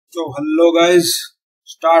तो hello guys,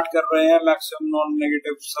 start कर रहे हैं। मैक्सिमम नॉन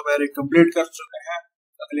नेगेटिव सब एरे कंप्लीट कर चुके हैं।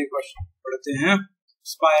 अगले क्वेश्चन पढ़ते हैं।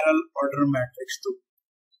 स्पाइरल ऑर्डर मैट्रिक्स 2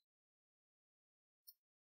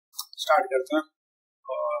 स्टार्ट करते हैं।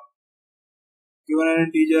 Given an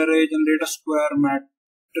integer a generate a square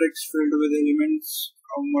matrix filled with elements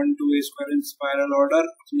from 1 to a square in spiral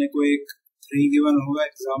order. अपने को एक 3 गिवन होगा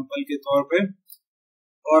एग्जांपल के तौर पे,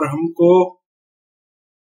 और हमको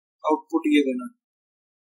आउटपुट ये देना।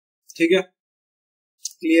 ठीक है,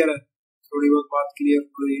 क्लियर है? थोड़ी बहुत बात क्लियर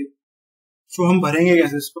हो रही है। सो हम भरेंगे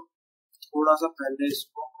कैसे इसको? थोड़ा सा पहले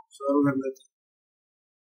इसको सॉल्व कर लेते हैं।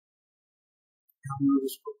 हम लोग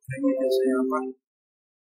इसको भरेंगे कैसे, यहाँ पर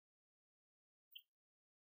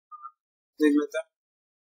देख लेते हैं।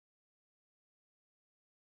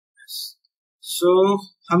 सो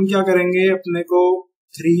हम क्या करेंगे, अपने को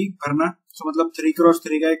 3 भरना। सो मतलब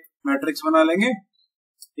 3x3 का एक मैट्रिक्स बना लेंगे,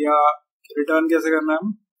 या रिटर्न कैसे करना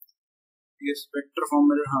है? यस, वेक्टर फॉर्म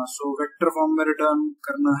में। हाँ, सो वेक्टर फॉर्म में रिटर्न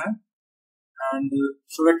करना है। एंड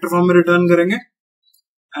सो वेक्टर फॉर्म में रिटर्न करेंगे,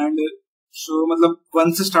 एंड सो मतलब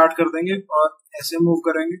 1 से स्टार्ट कर देंगे और ऐसे मूव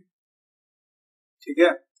करेंगे। ठीक है,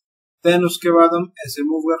 देन उसके बाद हम ऐसे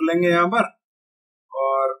मूव कर लेंगे यहाँ पर,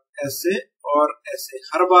 और ऐसे और ऐसे,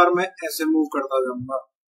 हर बार मैं ऐसे मूव करता जाऊंगा।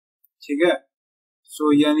 ठीक है,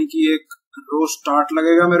 सो यानी कि एक रो स्टार्ट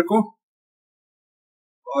लगेगा मेरे को,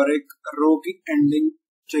 और एक रो की एंडिंग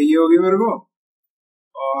चाहिए होगी मेरे को,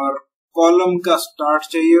 और कॉलम का स्टार्ट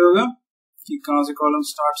चाहिए होगा कि कहां से कॉलम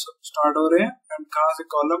स्टार्ट हो रहे हैं, एंड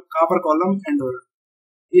कहां पर कॉलम एंड हो रहे हैं।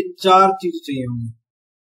 ये 4 चीज चाहिए होंगी।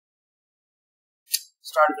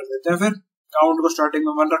 स्टार्ट कर देते हैं। फिर काउंट को स्टार्टिंग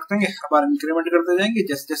में 1 रख देंगे, हर बार इंक्रीमेंट करते जाएंगे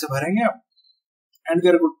जैसे जैसे भरेंगे आप, and we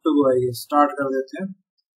are good to go. आइए स्टार्ट कर देते हैं।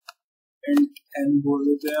 इंट एन बोल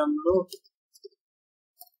देते हैं हम लोग।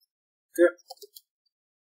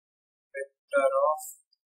 Vector of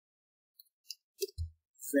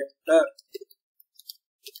vector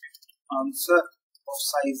answer of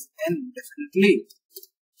size n definitely,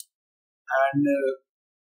 and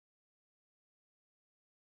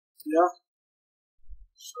yeah,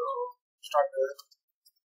 so start with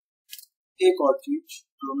एक और चीज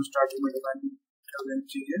जो हमें स्टार्टिंग में डिफाइन कर देनी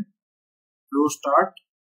चाहिए। रो start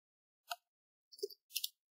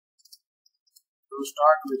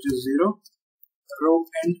which is 0, row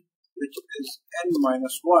and which is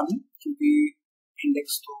n-1, क्योंकि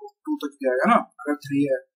इंडेक्स तो 2 तक जाएगा ना, अगर 3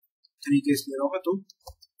 है, 3 केस ले रहा हूँ मैं, तो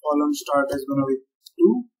column start is gonna be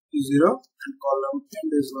 2 0 and column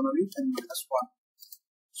and is gonna be n-1।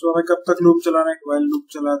 सो हमें कब तक लूप चलाना है? व्हाइल लूप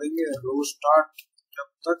चला देंगे। रो स्टार्ट जब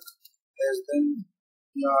तक लेस देन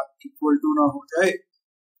या इक्वल टू ना हो जाए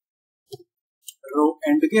रो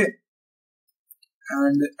एंड के,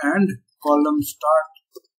 and column start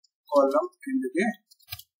column and के,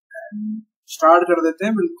 एंड स्टार्ट कर देते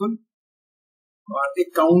हैं बिल्कुल, और एक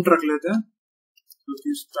काउंट रख लेते हैं,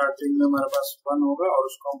 क्योंकि स्टार्टिंग में हमारे पास 1 होगा और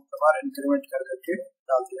उसको हम बार इंक्रीमेंट कर करके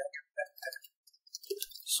डाल दिया करते हैं।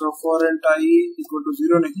 So for ant I equal to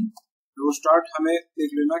 0 नहीं, रो स्टार्ट हमें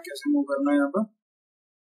देख लेना कैसे मूव करना है। यहाँ पर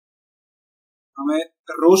हमें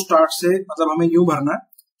रो स्टार्ट से मतलब हमें यूं भरना है।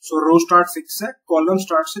 सो रो स्टार्ट फिक्स है, कॉलम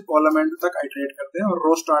स्टार्ट से कॉलम एंड तक आइटरेट करते हैं और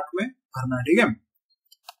रो स्टार्ट में भरना है। ठीक है,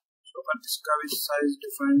 सो अपन इसका भी साइज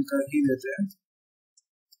डिफाइन कर ही देते हैं।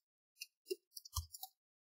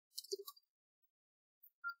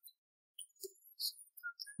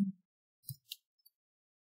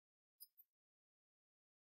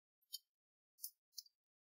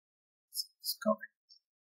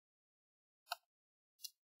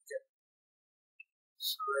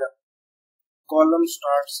 कॉलम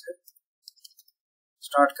स्टार्ट से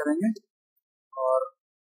स्टार्ट करेंगे और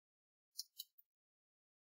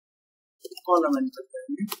कॉलम एंड तक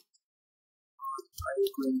करेंगे, और आई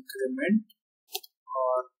को इंक्रीमेंट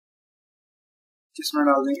और किसमें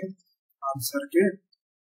डाल देंगे? आंसर के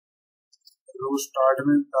रो स्टार्ट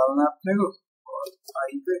में डालना है अपने को, और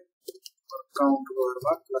आई पे, और काउंट को हर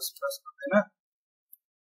बार प्लस प्लस कर देना,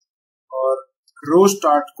 और रो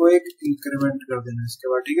स्टार्ट को एक इंक्रीमेंट कर देना इसके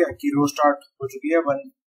बाद। ठीक है, कि रो स्टार्ट हो चुकी है, 1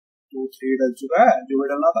 2 3 डल चुका है जो भी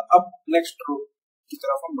डलना था। अब नेक्स्ट रो की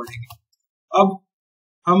तरफ हम बढ़ेंगे। अब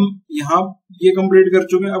हम यहाँ ये कंप्लीट कर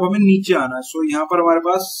चुके हैं, अब हमें नीचे आना है। सो यहाँ पर हमारे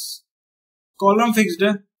पास कॉलम फिक्स्ड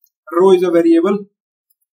है, रो is a variable.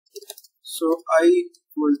 So I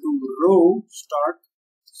equal to row start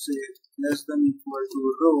से less than equal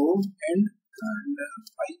to row and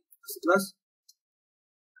I plus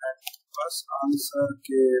answer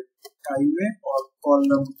के आई में, और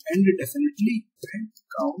कॉलम एंड डेफिनेटली में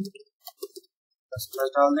काउंट प्लस प्लस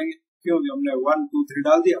डाल देंगे, क्योंकि हमने 1 2 3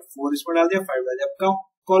 डाल दिया, 4 इसमें डाल दिया, 5 डाल दिया। अब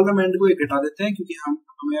कॉलम एंड को एक घटा देते हैं, क्योंकि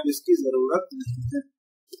हमें अब इसकी जरूरत नहीं है।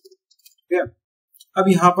 ठीक है। अब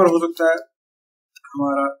यहाँ पर हो सकता है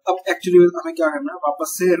हमारा, अब एक्चुअली हमें क्या करना है,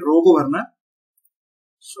 वापस से रो को भरना है।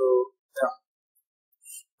 सो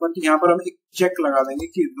बट यहाँ पर हम एक चेक लगा देंगे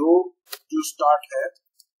कि रो जो स्टार्ट है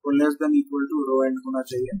वो less than equal to row and होना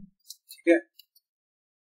चाहिए, ठीक है।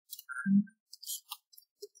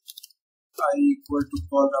 I equal to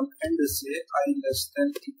column end से I less than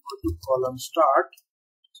equal to column start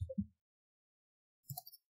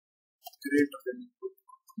greater than equal to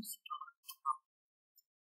column start,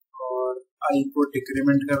 और I को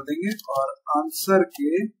डिक्रीमेंट कर देंगे और आंसर के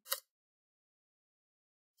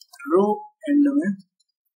रो एंड में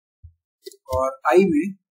और I में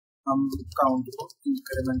हम काउंट को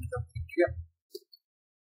इंक्रीमेंट कर देंगे, ठीक है।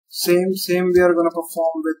 Same we are gonna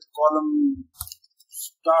perform with column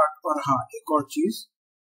start. और हाँ, एक और चीज,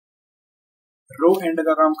 रो एंड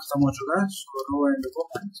का काम खत्म हो चुका है, सो रो एंड को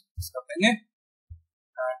कर देंगे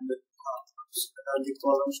and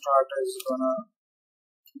column start is gonna,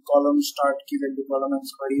 column start की वैल्यू कॉलम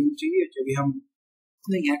एंड बड़ी होनी चाहिए। जब भी हम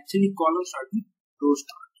नहीं, एक्चुअली कॉलम स्टार्ट नहीं, रो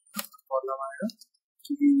स्टार्ट कॉलम आएगा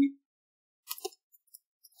क्योंकि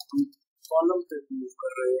हम कॉलम पे मूव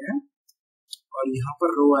कर रहे हैं और यहाँ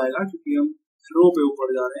पर रो आएगा क्योंकि हम रो पे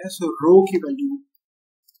ऊपर जा रहे हैं। सो रो की वैल्यू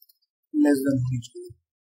लेस देन होनी चाहिए,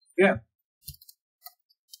 ठीक है।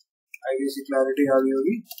 आई गेस क्लैरिटी आ गई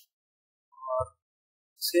होगी। और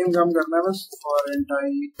सेम काम करना है बस, for and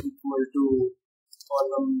I equal two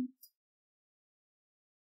column,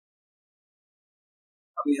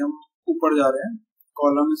 अभी हम ऊपर जा रहे हैं,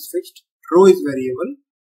 column is fixed, row is variable,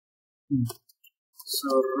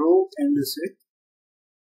 so row and से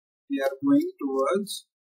we are going towards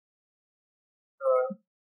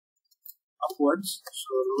upwards,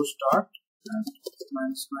 so row start and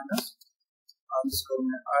minus answer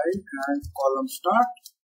में I and column start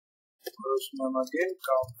और उसमें हम again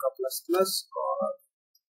count का प्लस और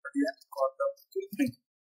again column नहीं,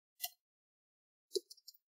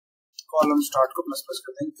 column start को plus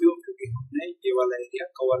कर देंगे, क्योंकि हमने ये वाला एरिया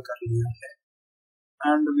कवर कर लिया है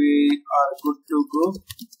and we are good to go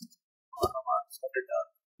और हम आंसर रिटर्न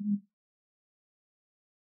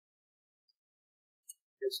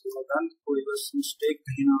कोई बस मिस्टेक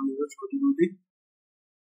कहीं ना होगी छोटी मोटी।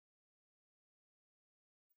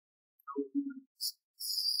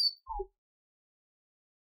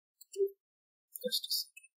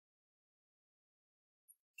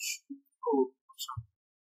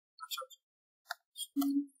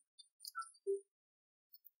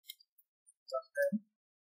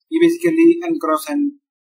 ये बेसिकली n क्रॉस n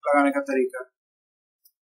लगाने का तरीका,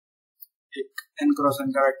 एक n क्रॉस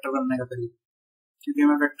n का वेक्टर बनने का तरीका, क्योंकि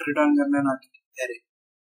हमें वेक्टर रिटर्न करना है ना कि एरे,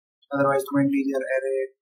 अदरवाइज तो मैं इंटीजर एरे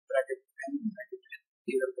ब्रैकेट n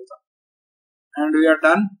ये कर देता हूं एंड वी आर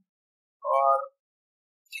डन और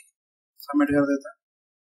सबमिट कर देता।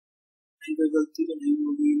 कोई गलती तो नहीं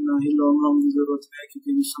होगी, ना ही लॉन्ग की जरूरत है क्योंकि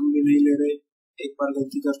हम सम भी नहीं ले रहे, एक बार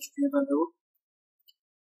गलती कर चुके हैं पहले वो।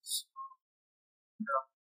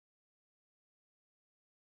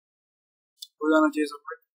 हो जाना चाहिए सब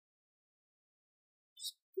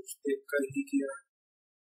कुछ देख कर ही किया,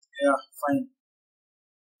 या फाइन।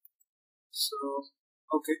 सो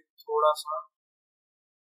ओके, थोड़ा सा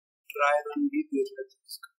ट्राई रन भी देख लेते हैं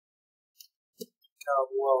इसका क्या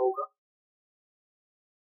हुआ होगा।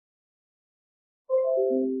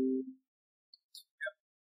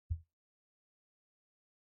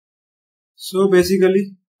 सो बेसिकली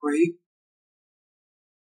वही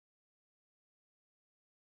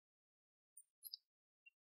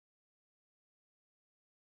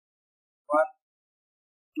 1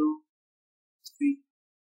 2 3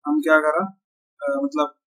 हम क्या करा,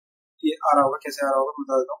 मतलब ये आ रहा होगा, कैसे आ रहा होगा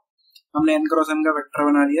बता देता हूँ। हमने n क्रॉस n का वेक्टर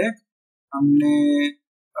बना लिया है, हमने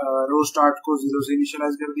रो स्टार्ट को 0 से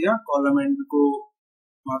इनिशियलाइज कर दिया, कॉलम एंड को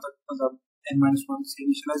वहां तक मतलब n-1 से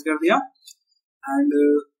इनिशियलाइज कर दिया एंड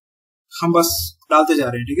हम बस डालते जा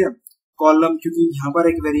रहे हैं, ठीक है। कॉलम क्योंकि यहाँ पर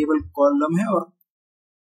एक वेरिएबल कॉलम है और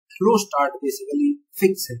रो स्टार्ट बेसिकली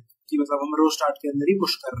फिक्स है कि मतलब हम रो स्टार्ट के अंदर ही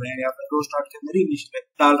पुश कर रहे हैं या फिर रो स्टार्ट के अंदर ही इनिशियलाइज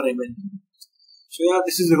डाल रहे हैं वैल्यू। सो यार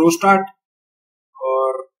दिस इज रो स्टार्ट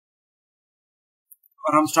और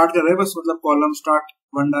हम स्टार्ट कर रहे हैं बस, मतलब कॉलम स्टार्ट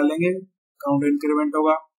 1 डालेंगे, काउंट इंक्रीमेंट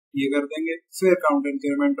होगा, ये कर देंगे, फिर काउंट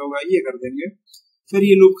इंक्रीमेंट होगा, ये कर देंगे, फिर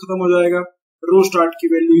ये लूप खत्म हो जाएगा। रो स्टार्ट की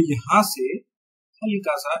वैल्यू यहाँ से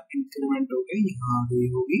हल्का सा इंक्रीमेंट होकर यहाँ आ गई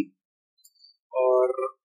होगी और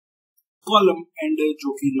कॉलम एंड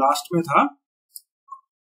जो कि लास्ट में था,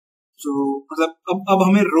 जो मतलब अब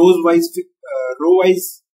हमें रो वाइज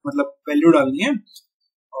मतलब वैल्यू डालनी है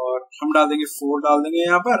और हम डाल देंगे 4 डाल देंगे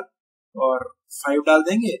यहाँ पर और 5 डाल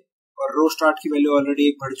देंगे और रो स्टार्ट की वैल्यू ऑलरेडी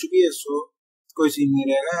 1 बढ़ चुकी है, सो कोई सीन नहीं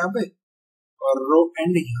रहेगा यहाँ पे और रो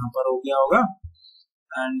एंड यहाँ पर हो गया होगा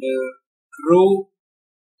एंड रो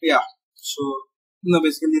या so no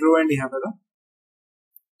basically row and यहाँ पे था,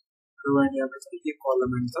 रो एंड यहाँ पे था, ये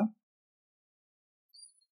कॉलम एंड था,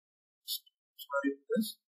 सॉरी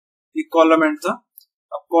ये कॉलम एंड था।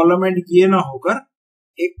 अब कॉलम एंड ये ना होकर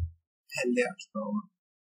एक पहले आ चुका होगा,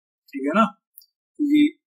 ठीक है ना, क्योंकि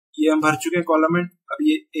ये हम भर चुके हैं कॉलम एंड, अब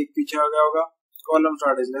ये एक पीछे आ गया होगा। Column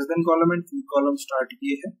start is less than column and, column start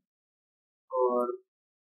ये है और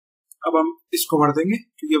अब हम इसको भर देंगे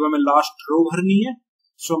क्योंकि अब हमें लास्ट रो भरनी है।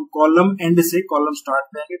 सो हम कॉलम एंड से कॉलम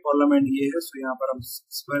स्टार्ट लेंगे, कॉलम एंड ये है, सो यहाँ पर हम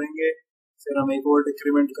 6 भरेंगे, फिर हम एक और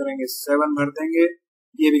डिक्रीमेंट करेंगे 7 भर देंगे,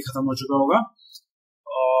 ये भी खत्म हो चुका होगा।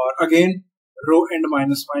 और again row and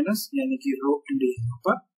minus minus यानी कि रो एंड यहाँ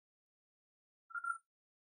पर,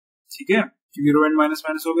 ठीक है, क्योंकि रो एंड माइनस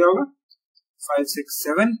माइनस हो गया होगा। 5 6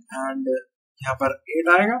 7 एंड यहाँ पर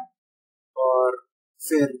 8 आएगा और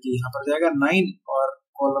फिर यहाँ पर जाएगा 9 और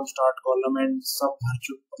कॉलम स्टार्ट कॉलम एंड सब भर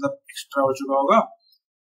चुका, मतलब एक्स्ट्रा हो चुका होगा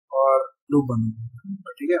और लूप बन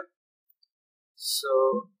गया, ठीक है। So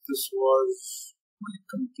this was my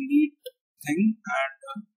complete thing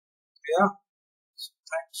and या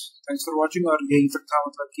थैंक्स फॉर वाचिंग। और यही तक था,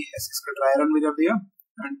 मतलब कि एसएस का ट्रायल रन भी कर दिया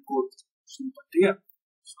एंड कोड सिंपल, ठीक है।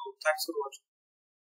 So thanks for watching.